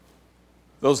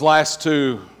Those last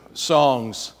two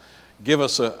songs give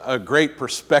us a great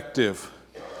perspective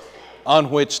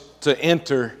on which to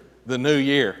enter the new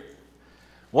year.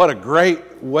 What a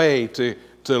great way to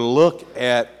look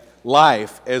at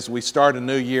life as we start a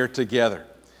new year together.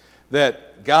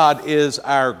 That God is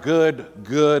our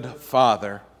good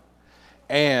Father,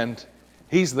 and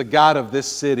He's the God of this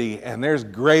city, and there's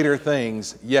greater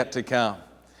things yet to come.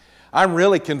 I'm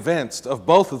really convinced of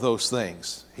both of those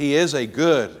things. He is a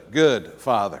good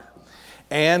Father.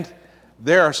 And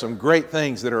there are some great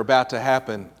things that are about to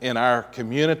happen in our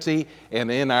community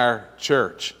and in our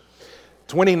church.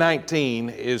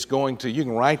 2019 is going to, you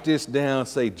can write this down,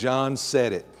 say, John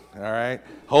said it, all right?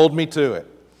 Hold me to it.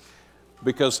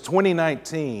 Because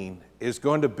 2019 is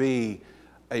going to be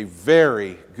a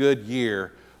very good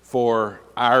year for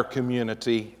our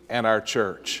community and our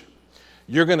church.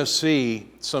 You're going to see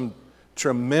some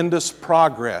tremendous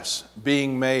progress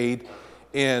being made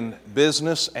in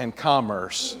business and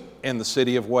commerce in the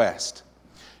city of West.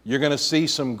 You're going to see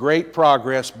some great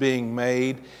progress being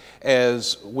made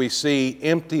as we see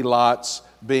empty lots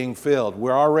being filled.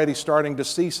 We're already starting to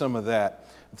see some of that.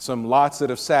 Some lots that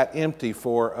have sat empty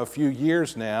for a few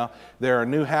years now, there are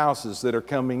new houses that are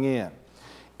coming in.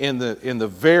 In the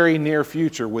very near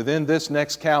future, within this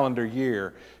next calendar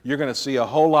year, you're going to see a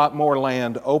whole lot more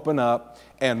land open up,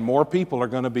 and more people are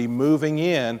going to be moving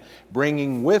in,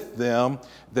 bringing with them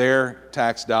their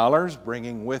tax dollars,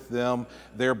 bringing with them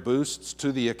their boosts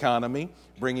to the economy,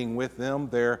 bringing with them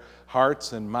their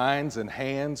hearts and minds and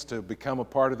hands to become a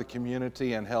part of the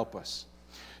community and help us.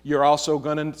 You're also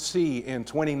going to see in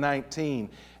 2019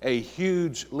 a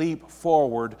huge leap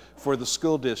forward for the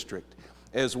school district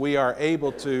as we are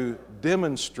able to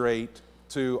demonstrate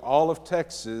to all of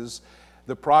Texas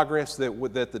the progress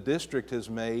that the district has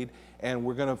made, and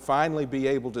we're going to finally be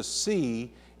able to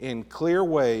see in clear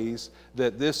ways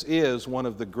that this is one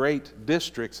of the great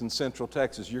districts in Central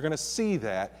Texas. You're going to see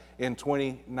that in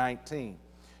 2019.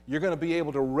 You're going to be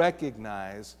able to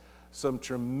recognize some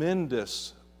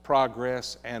tremendous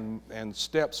progress and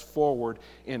steps forward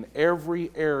in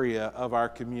every area of our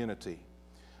community,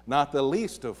 not the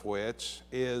least of which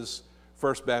is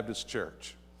First Baptist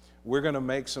Church. We're going to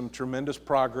make some tremendous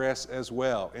progress as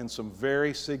well in some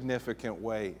very significant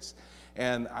ways.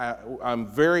 And I'm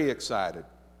very excited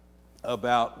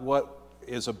about what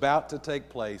is about to take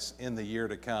place in the year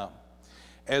to come.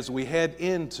 As we head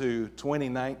into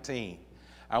 2019,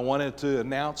 I wanted to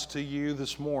announce to you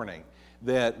this morning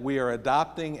that we are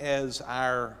adopting as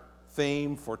our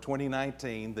theme for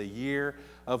 2019 the year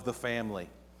of the family.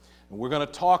 And we're going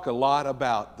to talk a lot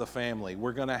about the family.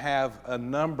 We're going to have a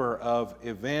number of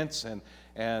events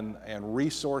and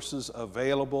resources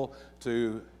available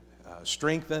to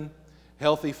strengthen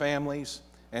healthy families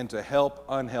and to help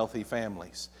unhealthy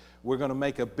families. We're going to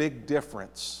make a big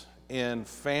difference in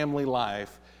family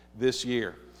life this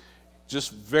year.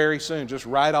 Just very soon, just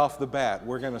right off the bat,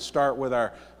 we're going to start with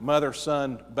our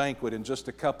mother-son banquet in just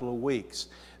a couple of weeks.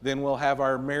 Then we'll have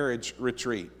our marriage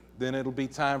retreat. Then it'll be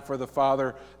time for the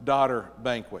father-daughter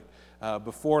banquet.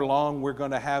 Before long, we're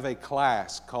going to have a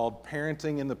class called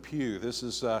Parenting in the Pew. This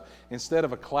is, instead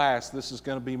of a class, this is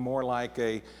going to be more like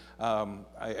a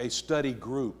study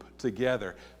group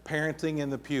together. Parenting in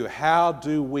the Pew. How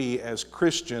do we, as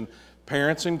Christian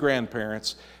parents and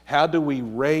grandparents, how do we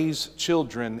raise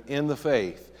children in the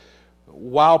faith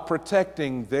while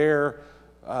protecting their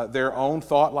own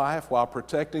thought life, while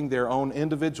protecting their own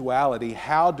individuality?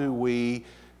 How do we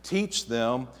teach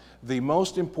them the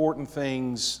most important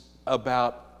things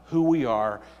about who we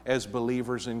are as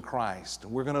believers in Christ?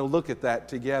 We're going to look at that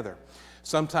together.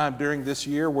 Sometime during this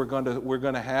year, we're going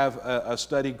to have a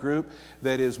study group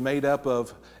that is made up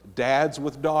of dads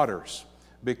with daughters,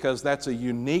 because that's a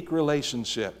unique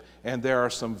relationship, and there are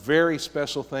some very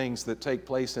special things that take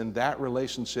place in that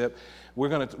relationship. We're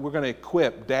going to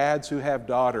equip dads who have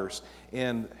daughters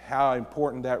in how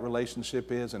important that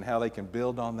relationship is and how they can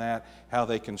build on that, how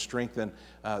they can strengthen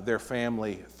their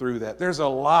family through that. There's a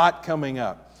lot coming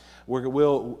up.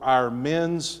 Our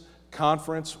men's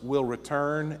conference will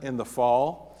return in the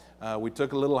fall. We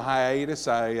took a little hiatus.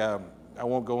 I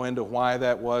won't go into why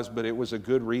that was, but it was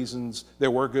good reasons.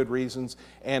 There were good reasons,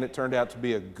 and it turned out to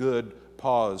be a good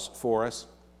pause for us.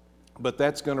 But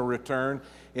that's going to return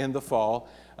in the fall.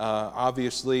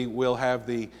 Obviously, we'll have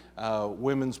the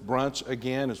women's brunch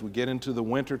again as we get into the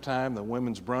winter time. The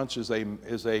women's brunch is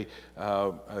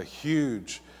a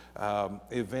huge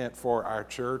event for our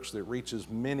church that reaches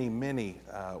many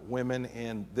women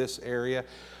in this area.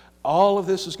 All of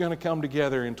this is going to come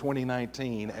together in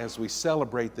 2019 as we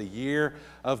celebrate the year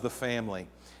of the family.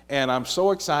 And I'm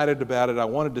so excited about it. I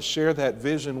wanted to share that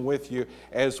vision with you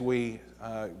as we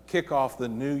kick off the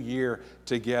new year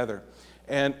together.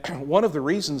 And one of the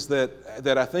reasons that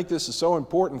I think this is so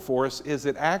important for us is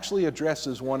it actually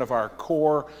addresses one of our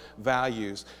core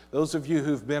values. Those of you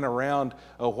who've been around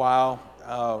a while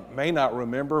may not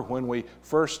remember when we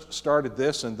first started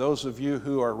this, and those of you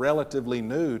who are relatively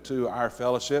new to our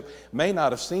fellowship may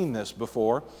not have seen this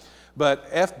before. But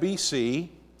FBC,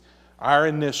 our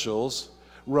initials,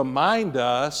 remind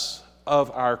us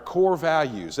of our core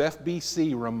values.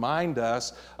 FBC remind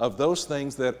us of those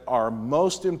things that are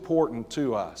most important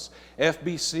to us.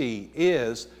 FBC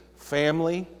is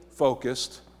family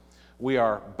focused, we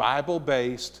are Bible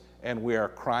based, and we are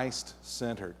Christ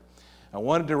centered. I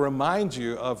wanted to remind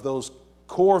you of those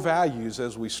core values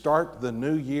as we start the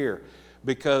new year,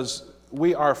 because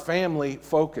we are family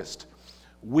focused.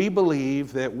 We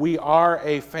believe that we are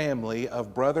a family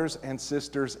of brothers and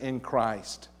sisters in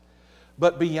Christ.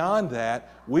 But beyond that,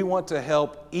 we want to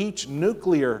help each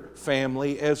nuclear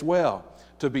family as well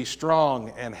to be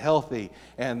strong and healthy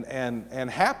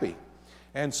and happy.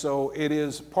 And so it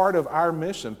is part of our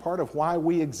mission, part of why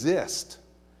we exist,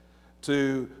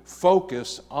 to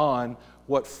focus on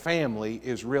what family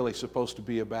is really supposed to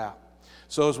be about.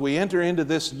 So as we enter into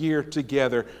this year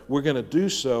together, we're going to do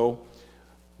so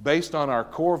based on our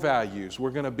core values. We're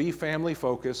going to be family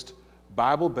focused,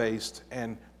 Bible based,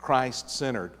 and Christ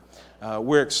centered.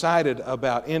 We're excited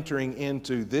about entering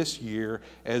into this year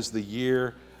as the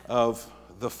year of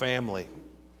the family.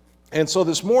 And so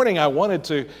this morning I wanted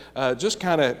to just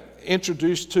kind of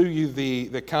introduce to you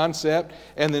the concept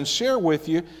and then share with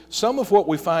you some of what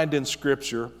we find in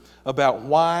Scripture about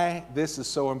why this is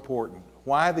so important,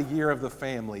 why the year of the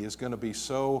family is going to be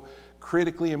so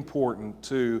critically important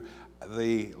to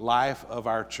the life of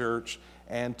our church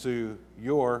and to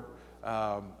your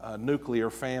nuclear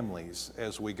families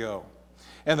as we go.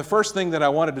 And the first thing that I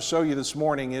wanted to show you this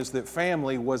morning is that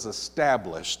family was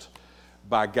established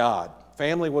by God.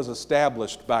 Family was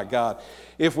established by God.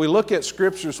 If we look at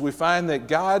scriptures, we find that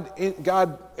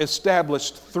God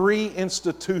established 3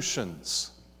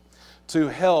 institutions to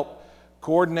help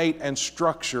coordinate and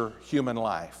structure human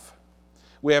life.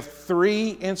 We have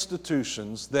 3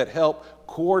 institutions that help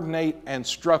coordinate and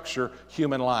structure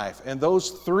human life. And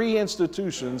those 3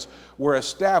 institutions were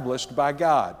established by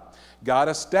God. God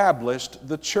established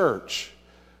the church,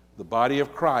 the body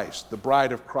of Christ, the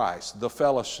bride of Christ, the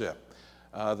fellowship,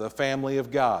 the family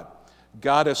of God.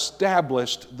 God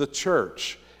established the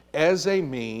church as a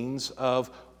means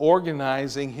of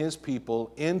organizing His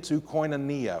people into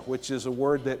koinonia, which is a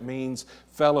word that means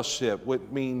fellowship, which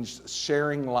means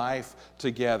sharing life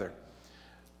together.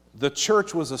 The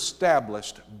church was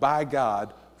established by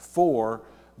God for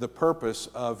the purpose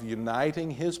of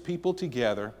uniting His people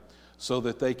together so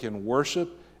that they can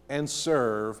worship and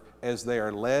serve as they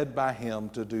are led by Him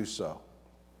to do so.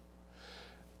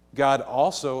 God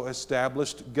also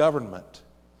established government.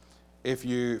 If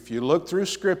you look through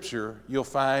Scripture, you'll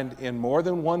find in more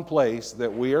than one place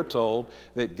that we are told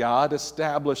that God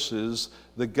establishes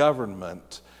the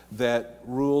government that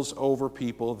rules over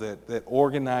people, that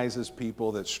organizes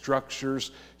people, that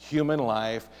structures human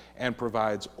life and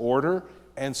provides order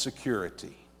and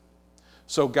security.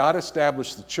 So God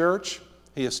established the church,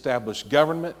 He established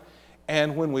government,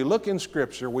 and when we look in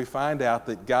Scripture, we find out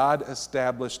that God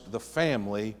established the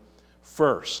family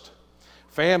first.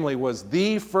 Family was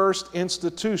the first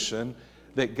institution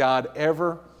that God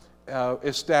ever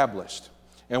established.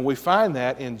 And we find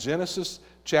that in Genesis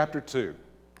chapter 2.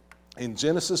 In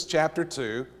Genesis chapter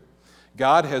 2,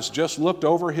 God has just looked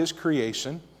over His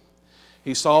creation.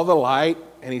 He saw the light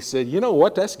and He said, you know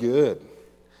what, that's good.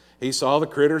 He saw the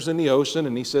critters in the ocean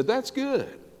and He said, that's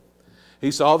good.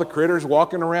 He saw the critters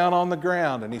walking around on the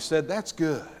ground and He said, that's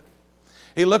good.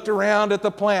 He looked around at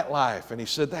the plant life and He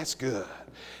said, that's good.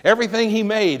 Everything He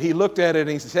made, He looked at it and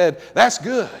He said, that's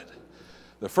good.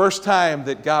 The first time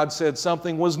that God said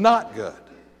something was not good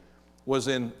was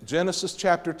in Genesis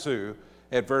chapter 2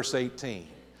 at verse 18.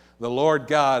 The Lord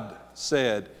God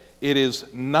said, it is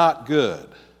not good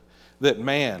that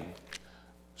man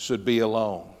should be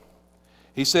alone.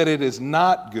 He said, it is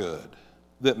not good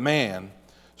that man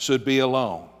should be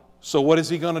alone. So what is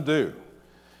He going to do?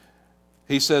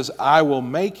 He says, I will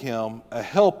make him a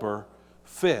helper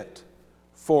fit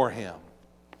for him.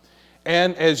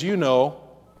 And as you know,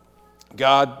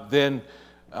 God then,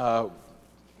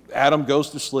 Adam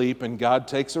goes to sleep and God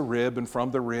takes a rib, and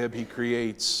from the rib He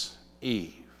creates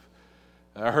Eve.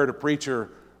 I heard a preacher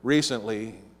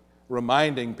recently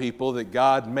reminding people that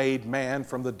God made man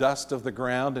from the dust of the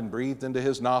ground and breathed into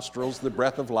his nostrils the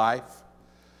breath of life.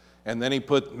 And then He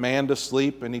put man to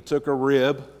sleep and He took a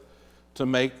rib to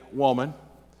make woman.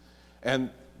 And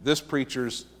this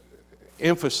preacher's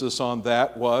emphasis on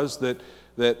that was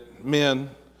that men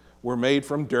were made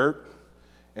from dirt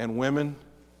and women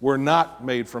were not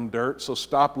made from dirt, so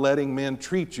stop letting men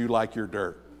treat you like you're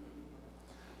dirt.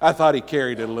 I thought he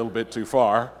carried it a little bit too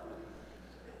far.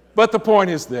 But the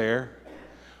point is there.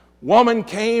 Woman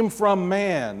came from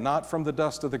man, not from the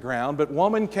dust of the ground, but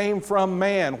woman came from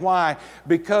man. Why?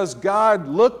 Because God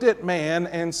looked at man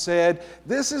and said,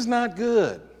 this is not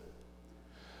good.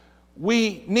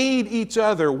 We need each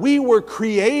other. We were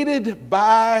created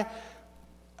by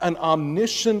an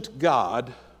omniscient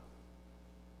God.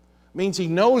 Means He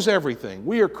knows everything.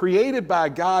 We are created by a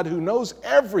God who knows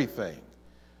everything,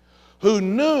 who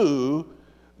knew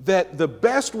that the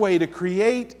best way to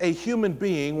create a human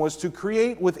being was to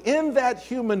create within that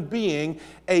human being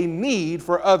a need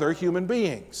for other human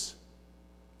beings.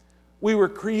 We were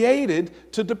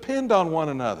created to depend on one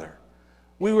another.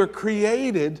 We were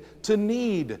created to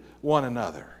need one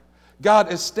another.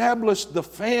 God established the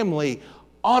family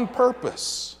on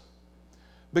purpose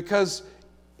because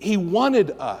He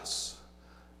wanted us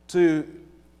to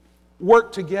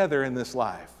work together in this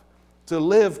life, to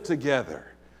live together,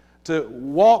 to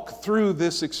walk through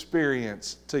this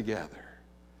experience together.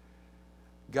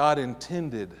 God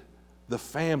intended the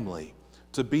family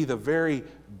to be the very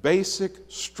basic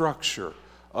structure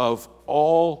of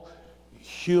all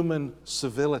human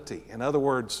civility. In other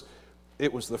words,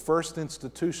 it was the first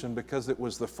institution because it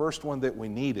was the first one that we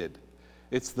needed.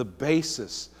 It's the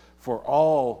basis for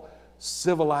all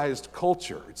civilized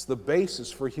culture. It's the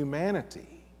basis for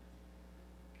humanity,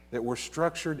 that we're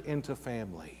structured into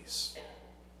families.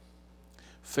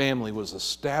 Family was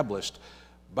established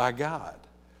by God.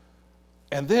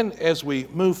 And then as we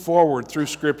move forward through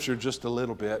Scripture just a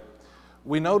little bit,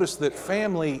 we notice that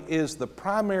family is the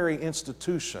primary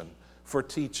institution for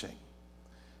teaching.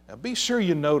 Now be sure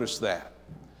you notice that,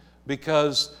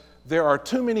 because there are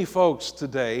too many folks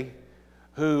today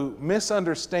who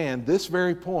misunderstand this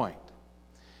very point.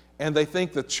 And they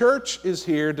think the church is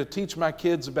here to teach my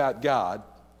kids about God,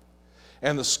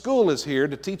 and the school is here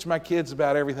to teach my kids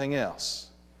about everything else.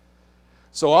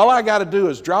 So all I got to do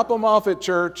is drop them off at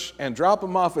church and drop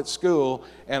them off at school,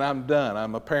 and I'm done.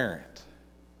 I'm a parent.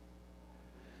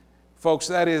 Folks,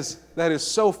 that is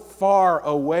so far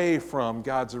away from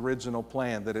God's original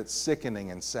plan that it's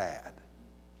sickening and sad.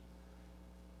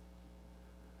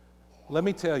 Let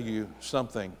me tell you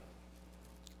something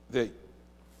that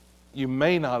you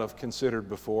may not have considered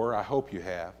before. I hope you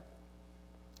have.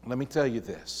 Let me tell you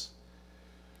this.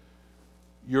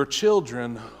 Your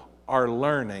children are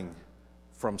learning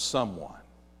from someone.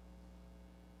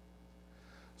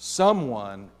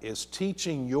 Someone is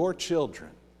teaching your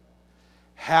children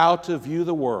how to view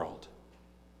the world,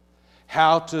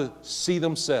 how to see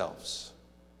themselves,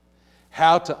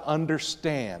 how to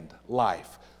understand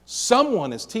life.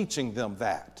 Someone is teaching them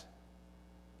that.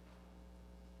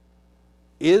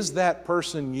 Is that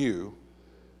person you,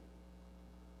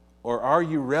 or are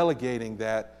you relegating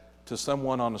that to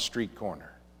someone on a street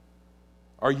corner?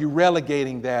 Are you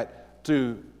relegating that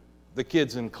to the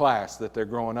kids in class that they're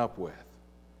growing up with?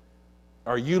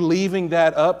 Are you leaving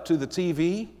that up to the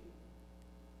TV?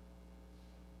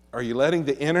 Are you letting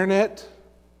the internet?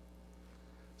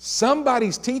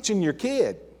 Somebody's teaching your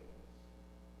kid,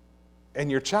 and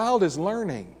your child is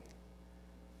learning.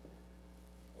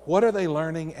 What are they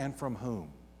learning, and from whom?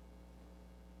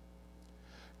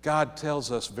 God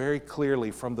tells us very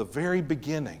clearly from the very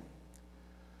beginning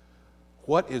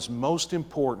what is most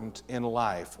important in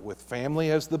life, with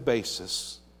family as the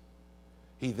basis.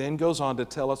 He then goes on to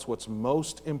tell us what's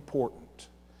most important.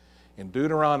 In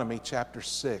Deuteronomy chapter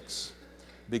 6,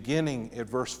 beginning at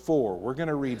verse 4, we're going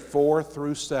to read 4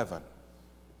 through 7.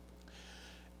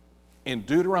 In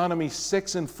Deuteronomy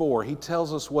 6 and 4, he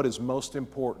tells us what is most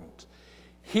important.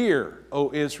 Hear,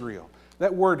 O Israel.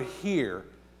 That word hear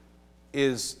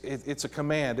it's a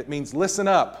command. It means listen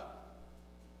up.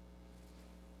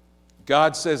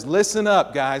 God says, listen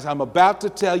up, guys. I'm about to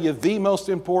tell you the most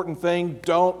important thing.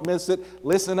 Don't miss it.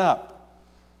 Listen up.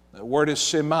 The word is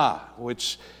Shema,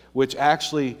 which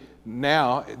actually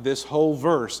now this whole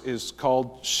verse is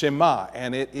called Shema,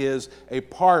 and it is a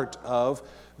part of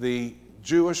the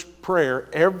Jewish prayer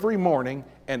every morning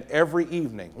and every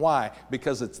evening. Why?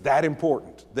 Because it's that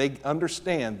important. They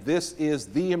understand this is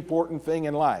the important thing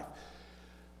in life.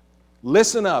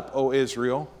 Listen up, O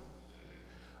Israel.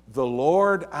 The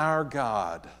Lord our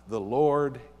God, the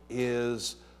Lord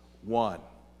is one.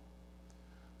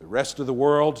 The rest of the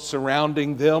world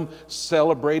surrounding them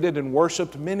celebrated and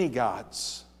worshiped many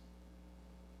gods.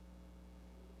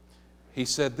 He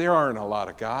said, there aren't a lot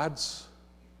of gods.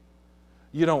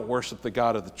 You don't worship the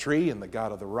God of the tree and the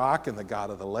God of the rock and the God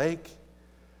of the lake.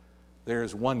 There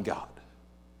is one God,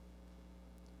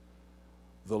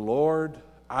 the Lord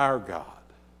our God.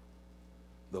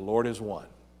 The Lord is one.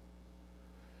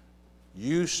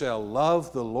 You shall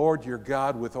love the Lord your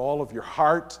God with all of your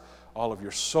heart, all of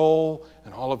your soul,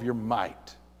 and all of your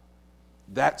might.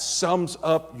 That sums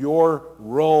up your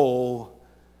role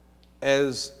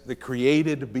as the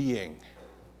created being.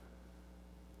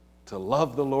 To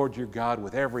love the Lord your God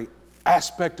with every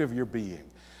aspect of your being.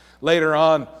 Later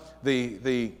on,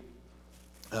 the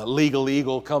legal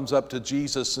eagle comes up to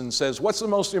Jesus and says, what's the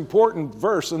most important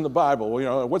verse in the Bible?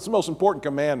 What's the most important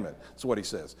commandment? That's what he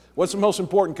says. What's the most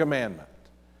important commandment?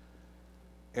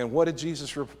 And what did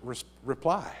Jesus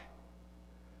reply?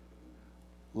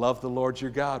 Love the Lord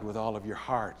your God with all of your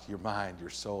heart, your mind, your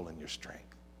soul, and your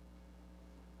strength.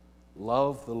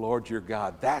 Love the Lord your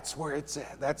God. That's where it's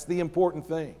at. That's the important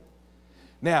thing.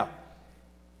 Now,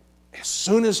 as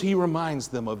soon as he reminds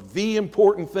them of the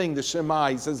important thing, the Shema,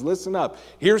 he says, listen up.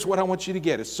 Here's what I want you to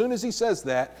get. As soon as he says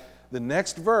that, the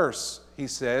next verse, he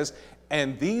says,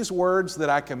 and these words that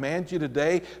I command you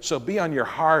today shall be on your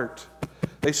heart.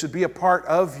 They should be a part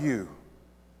of you.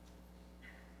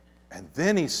 And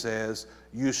then he says,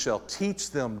 you shall teach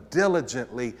them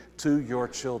diligently to your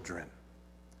children,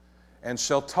 and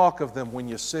shall talk of them when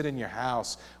you sit in your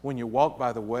house, when you walk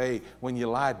by the way, when you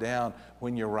lie down,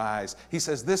 when you rise. He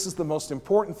says, this is the most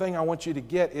important thing I want you to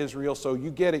get, Israel, so you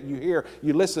get it, you hear,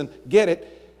 you listen, get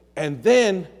it, and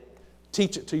then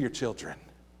teach it to your children.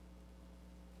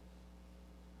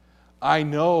 I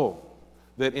know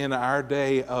that in our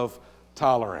day of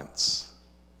tolerance,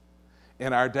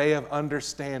 in our day of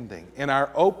understanding, in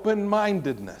our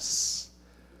open-mindedness,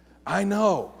 I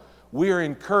know we are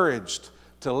encouraged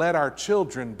to let our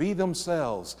children be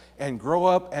themselves and grow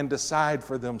up and decide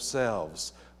for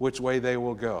themselves which way they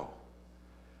will go.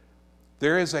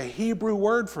 There is a Hebrew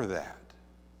word for that,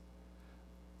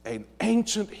 an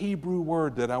ancient Hebrew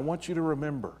word that I want you to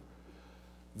remember.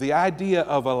 The idea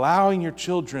of allowing your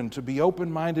children to be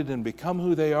open-minded and become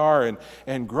who they are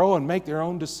and grow and make their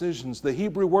own decisions. The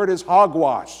Hebrew word is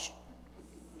hogwash.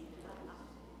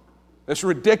 It's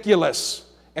ridiculous.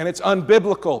 And it's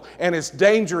unbiblical, and it's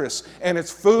dangerous, and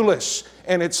it's foolish,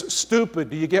 and it's stupid.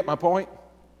 Do you get my point?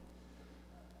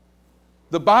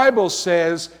 The Bible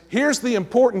says, here's the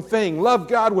important thing. Love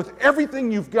God with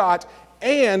everything you've got,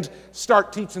 and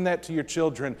start teaching that to your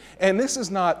children. And this is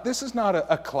not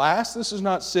a class. This is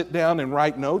not sit down and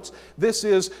write notes. This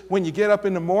is when you get up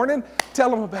in the morning, tell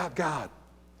them about God.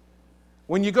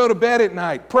 When you go to bed at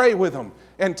night, pray with them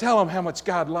and tell them how much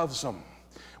God loves them.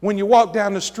 When you walk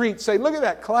down the street, say, look at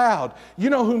that cloud.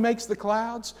 You know who makes the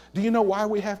clouds? Do you know why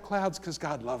we have clouds? Because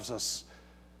God loves us.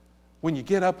 When you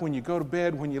get up, when you go to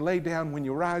bed, when you lay down, when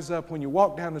you rise up, when you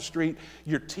walk down the street,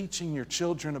 you're teaching your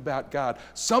children about God.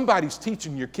 Somebody's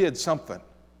teaching your kids something.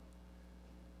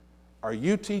 Are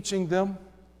you teaching them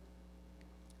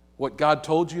what God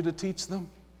told you to teach them?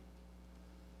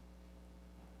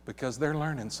 Because they're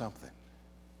learning something.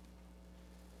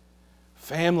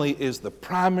 Family is the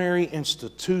primary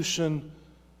institution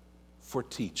for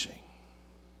teaching.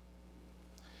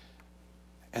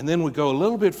 And then we go a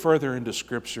little bit further into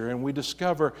Scripture and we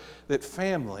discover that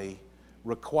family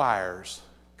requires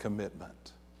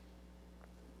commitment.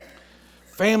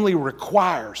 Family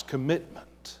requires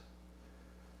commitment.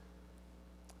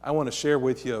 I want to share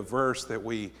with you a verse that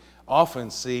we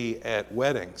often see at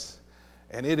weddings,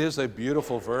 and it is a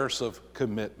beautiful verse of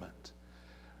commitment.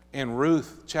 In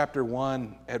Ruth chapter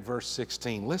 1 at verse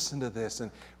 16, listen to this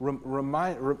and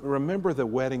remember the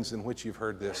weddings in which you've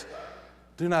heard this.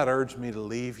 Do not urge me to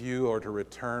leave you or to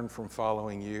return from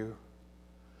following you.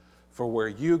 For where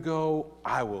you go,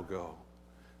 I will go.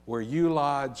 Where you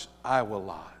lodge, I will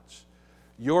lodge.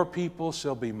 Your people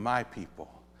shall be my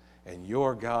people, and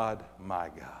your God, my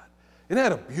God. Isn't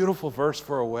that a beautiful verse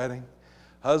for a wedding?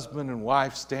 Husband and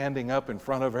wife standing up in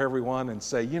front of everyone and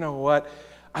say, you know what?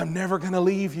 I'm never going to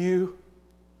leave you.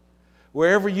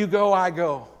 Wherever you go, I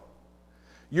go.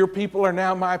 Your people are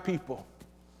now my people.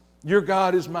 Your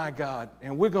God is my God.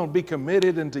 And we're going to be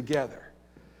committed and together.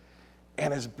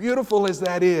 And as beautiful as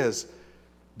that is,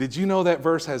 did you know that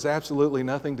verse has absolutely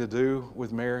nothing to do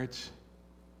with marriage?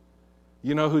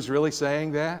 You know who's really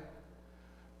saying that?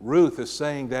 Ruth is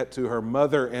saying that to her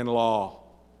mother-in-law.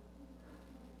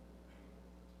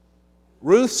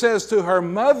 Ruth says to her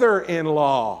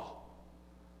mother-in-law,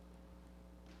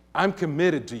 I'm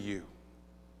committed to you.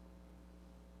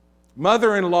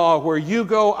 Mother-in-law, where you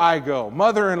go, I go.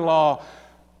 Mother-in-law,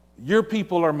 your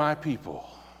people are my people.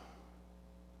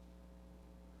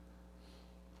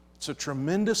 It's a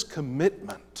tremendous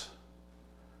commitment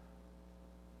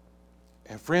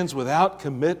And friends, without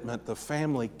commitment, the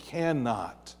family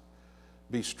cannot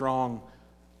be strong,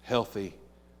 healthy,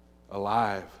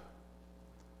 alive.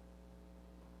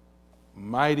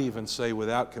 Might even say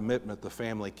without commitment, the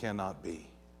family cannot be.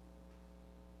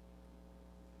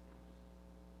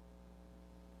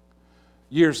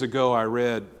 Years ago, I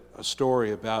read a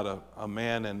story about a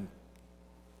man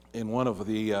in one of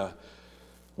the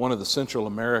Central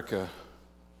America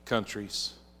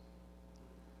countries.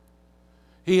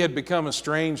 He had become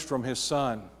estranged from his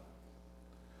son.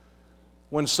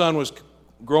 When son was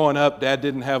growing up, Dad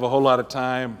didn't have a whole lot of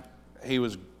time. He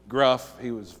was gruff. He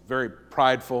was very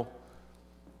prideful.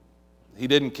 He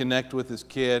didn't connect with his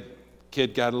kid.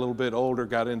 Kid got a little bit older,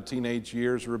 got into teenage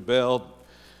years, rebelled.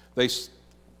 They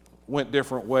went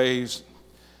different ways.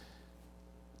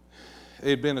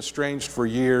 They had been estranged for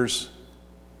years.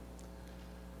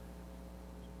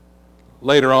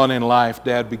 Later on in life,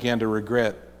 Dad began to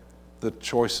regret the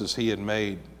choices he had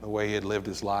made, the way he had lived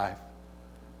his life.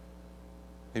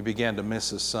 He began to miss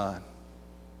his son.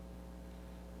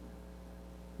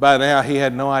 By now, he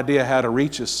had no idea how to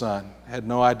reach his son, had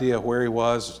no idea where he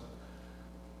was,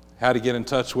 how to get in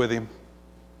touch with him.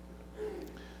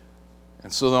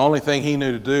 And so the only thing he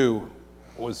knew to do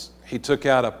was he took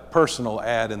out a personal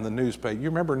ad in the newspaper.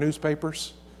 You remember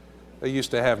newspapers? They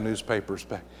used to have newspapers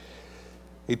back.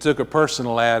 He took a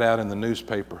personal ad out in the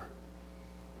newspaper.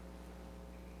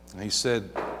 And he said,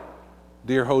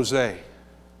 "Dear Jose,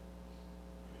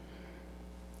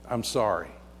 I'm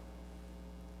sorry.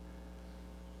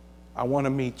 I want to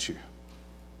meet you.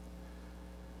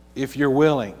 If you're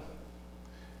willing,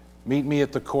 meet me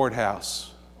at the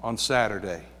courthouse on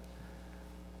Saturday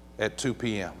at 2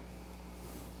 p.m.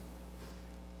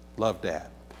 Love, Dad."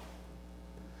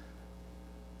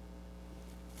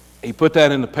 He put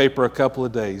that in the paper a couple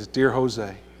of days. "Dear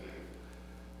Jose,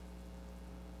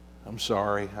 I'm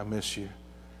sorry, I miss you.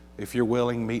 If you're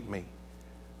willing, meet me.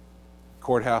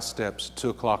 Courthouse steps,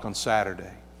 2 o'clock on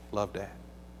Saturday. Love, Dad."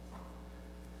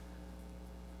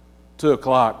 2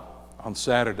 o'clock on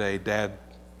Saturday, Dad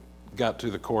got to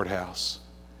the courthouse.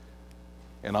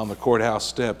 And on the courthouse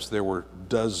steps, there were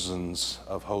dozens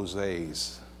of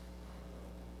Jose's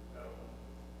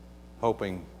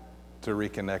hoping to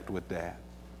reconnect with Dad.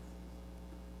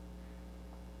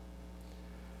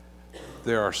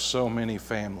 There are so many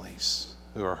families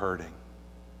who are hurting.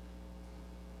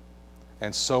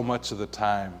 And so much of the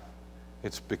time,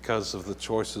 it's because of the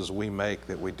choices we make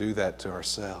that we do that to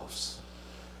ourselves.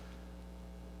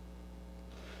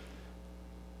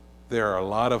 There are a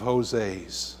lot of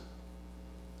Jose's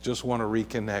just want to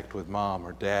reconnect with mom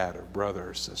or dad or brother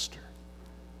or sister.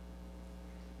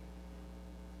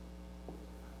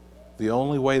 The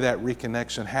only way that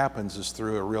reconnection happens is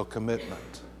through a real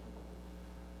commitment.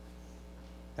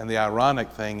 And the ironic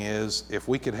thing is, if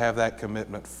we could have that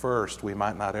commitment first, we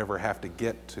might not ever have to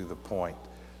get to the point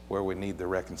where we need the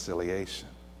reconciliation.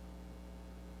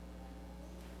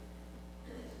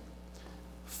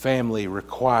 Family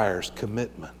requires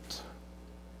commitment.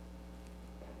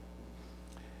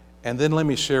 And then let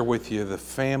me share with you, the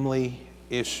family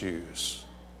issues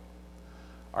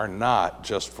are not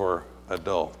just for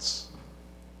adults.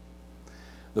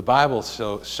 The Bible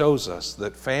shows us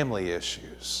that family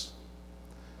issues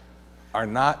are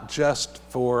not just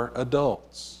for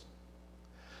adults.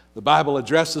 The Bible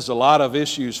addresses a lot of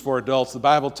issues for adults. The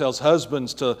Bible tells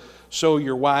husbands to show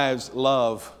your wives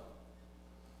love.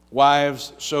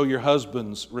 Wives, show your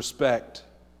husbands respect.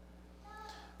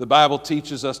 The Bible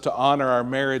teaches us to honor our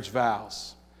marriage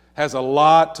vows. Has a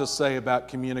lot to say about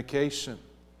communication.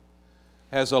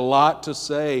 Has a lot to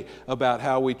say about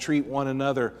how we treat one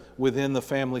another within the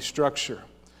family structure.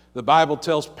 The Bible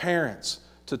tells parents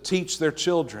to teach their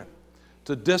children,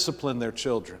 to discipline their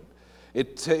children.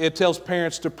 It tells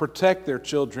parents to protect their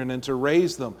children and to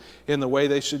raise them in the way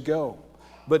they should go.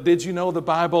 But did you know the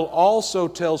Bible also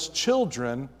tells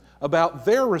children about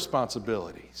their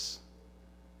responsibilities?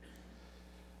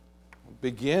 It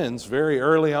begins very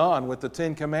early on with the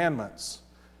 10 Commandments.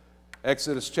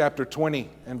 Exodus chapter 20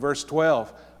 and verse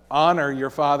 12. Honor your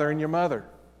father and your mother.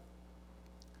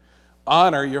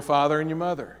 Honor your father and your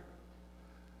mother,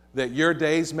 that your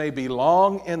days may be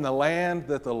long in the land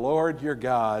that the Lord your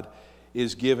God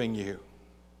is giving you.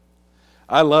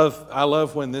 I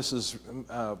love when this is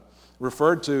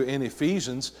referred to in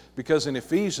Ephesians, because in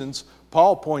Ephesians,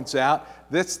 Paul points out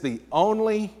that's the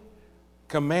only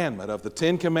commandment of the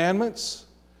 10 commandments.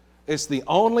 It's the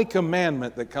only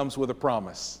commandment that comes with a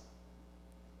promise.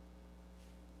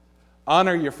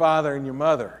 Honor your father and your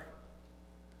mother,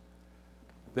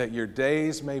 that your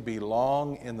days may be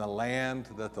long in the land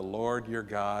that the Lord your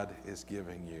God is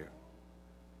giving you.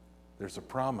 There's a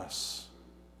promise.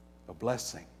 a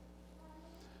blessing.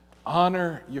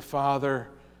 Honor your father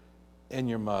and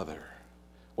your mother.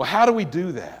 Well, how do we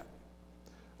do that?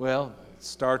 Well, it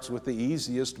starts with the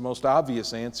easiest, most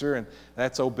obvious answer, and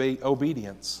that's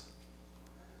obedience.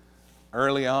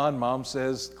 Early on, Mom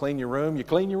says, clean your room, you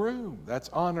clean your room. That's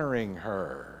honoring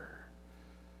her.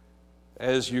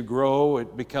 As you grow,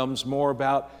 it becomes more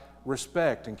about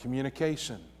respect and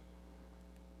communication.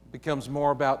 It becomes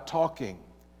more about talking,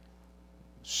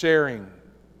 sharing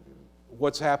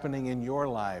what's happening in your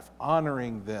life,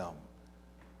 honoring them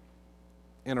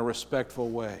in a respectful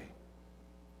way.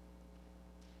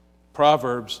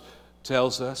 Proverbs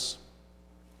tells us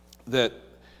that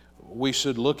we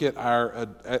should look at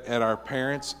our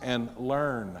parents and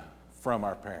learn from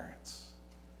our parents.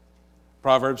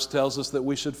 Proverbs tells us that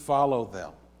we should follow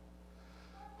them.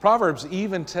 Proverbs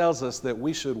even tells us that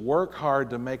we should work hard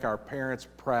to make our parents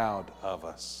proud of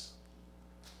us.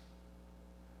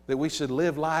 That we should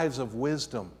live lives of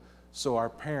wisdom so our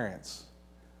parents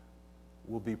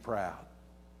will be proud.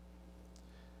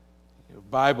 The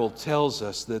Bible tells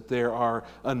us that there are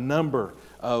a number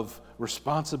of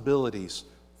responsibilities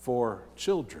for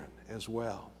children as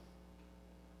well.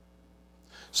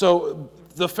 So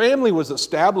the family was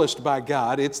established by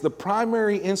God. It's the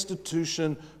primary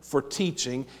institution for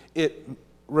teaching. It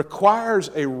requires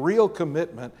a real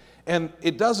commitment, and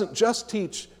it doesn't just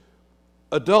teach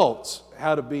adults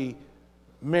how to be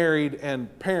married and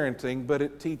parenting, but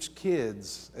it teaches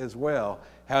kids as well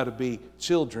how to be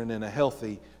children in a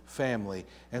healthy family.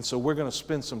 And so we're going to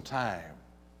spend some time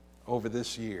over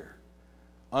this year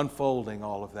unfolding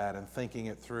all of that and thinking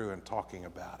it through and talking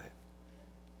about it.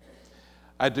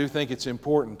 I do think it's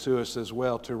important to us as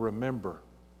well to remember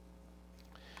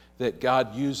that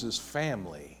God uses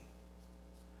family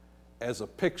as a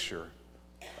picture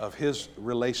of His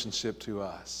relationship to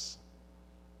us.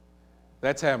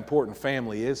 That's how important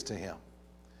family is to Him.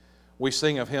 We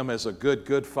sing of Him as a good,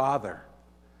 good Father.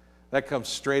 That comes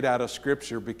straight out of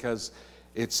Scripture because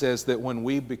it says that when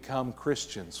we become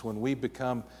Christians, when we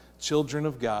become children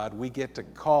of God, we get to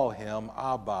call Him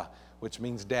Abba, which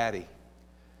means Daddy.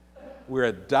 We're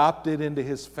adopted into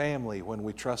His family when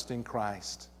we trust in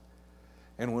Christ.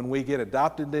 And when we get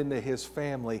adopted into His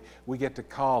family, we get to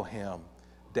call Him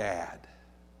Dad.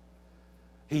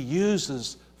 He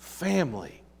uses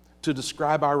family to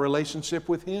describe our relationship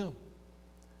with Him.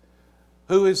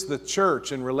 Who is the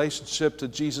church in relationship to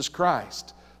Jesus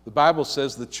Christ? The Bible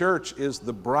says the church is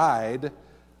the bride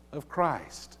of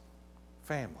Christ.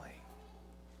 Family.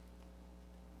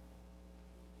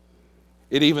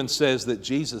 It even says that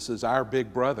Jesus is our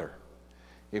big brother.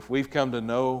 If we've come to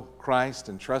know Christ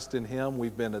and trust in Him,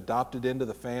 we've been adopted into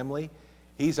the family.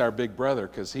 He's our big brother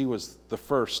because He was the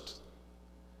first.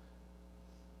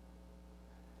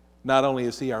 Not only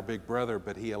is He our big brother,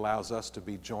 but He allows us to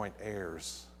be joint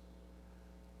heirs.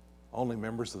 Only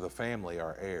members of the family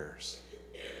are heirs.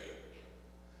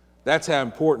 That's how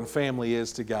important family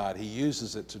is to God. He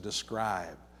uses it to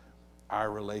describe our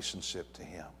relationship to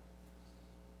Him.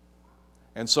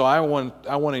 And so I want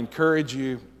to encourage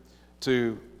you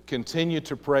to continue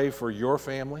to pray for your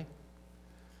family.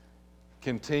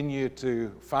 Continue to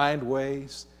find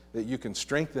ways that you can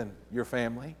strengthen your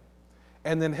family.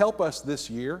 And then help us this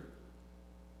year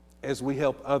as we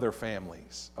help other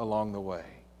families along the way.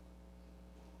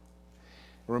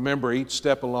 Remember each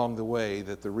step along the way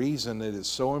that the reason it is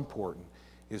so important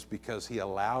is because He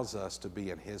allows us to be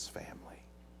in His family.